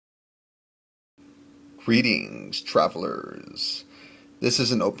Greetings, travelers. This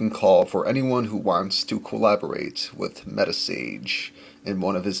is an open call for anyone who wants to collaborate with Metasage in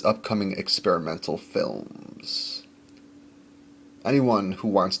one of his upcoming experimental films. Anyone who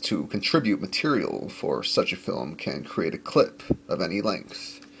wants to contribute material for such a film can create a clip of any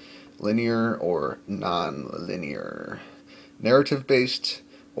length, linear or non-linear, narrative-based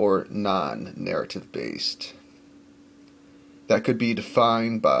or non-narrative-based. That could be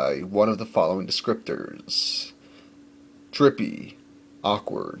defined by one of the following descriptors: trippy,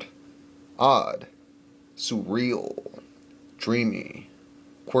 awkward, odd, surreal, dreamy,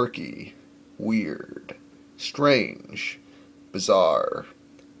 quirky, weird, strange, bizarre,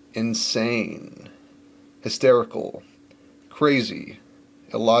 insane, hysterical, crazy,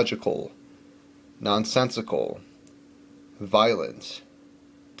 illogical, nonsensical, violent,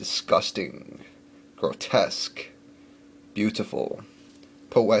 disgusting, grotesque, beautiful,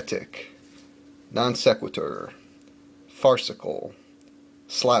 poetic, non sequitur, farcical,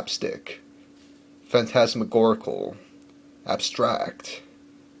 slapstick, phantasmagorical, abstract,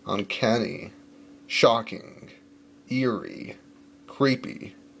 uncanny, shocking, eerie,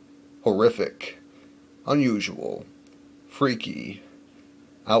 creepy, horrific, unusual, freaky,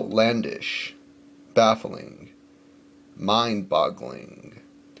 outlandish, baffling, mind-boggling,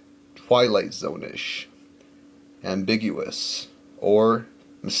 Twilight Zone-ish, ambiguous, or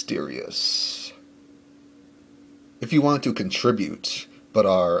mysterious. If you want to contribute but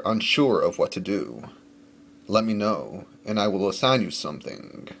are unsure of what to do, let me know and I will assign you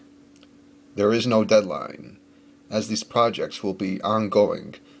something. There is no deadline, as these projects will be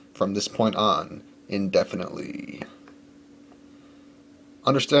ongoing from this point on indefinitely.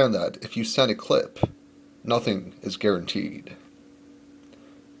 Understand that if you send a clip, nothing is guaranteed.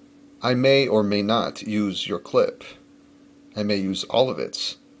 I may or may not use your clip. I may use all of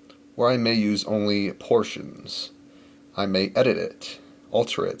it, or I may use only portions. I may edit it,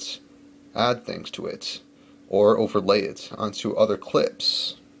 alter it, add things to it, or overlay it onto other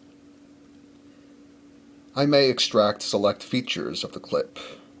clips. I may extract select features of the clip,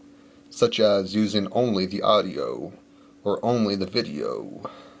 such as using only the audio or only the video.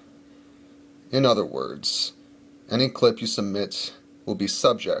 In other words, any clip you submit will be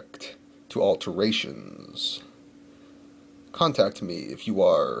subject to alterations. Contact me if you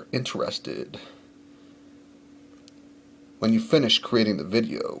are interested. When you finish creating the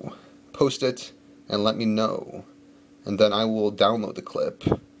video, post it and let me know, and then I will download the clip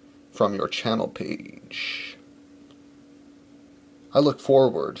from your channel page. I look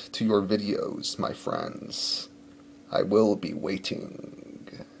forward to your videos, my friends. I will be waiting.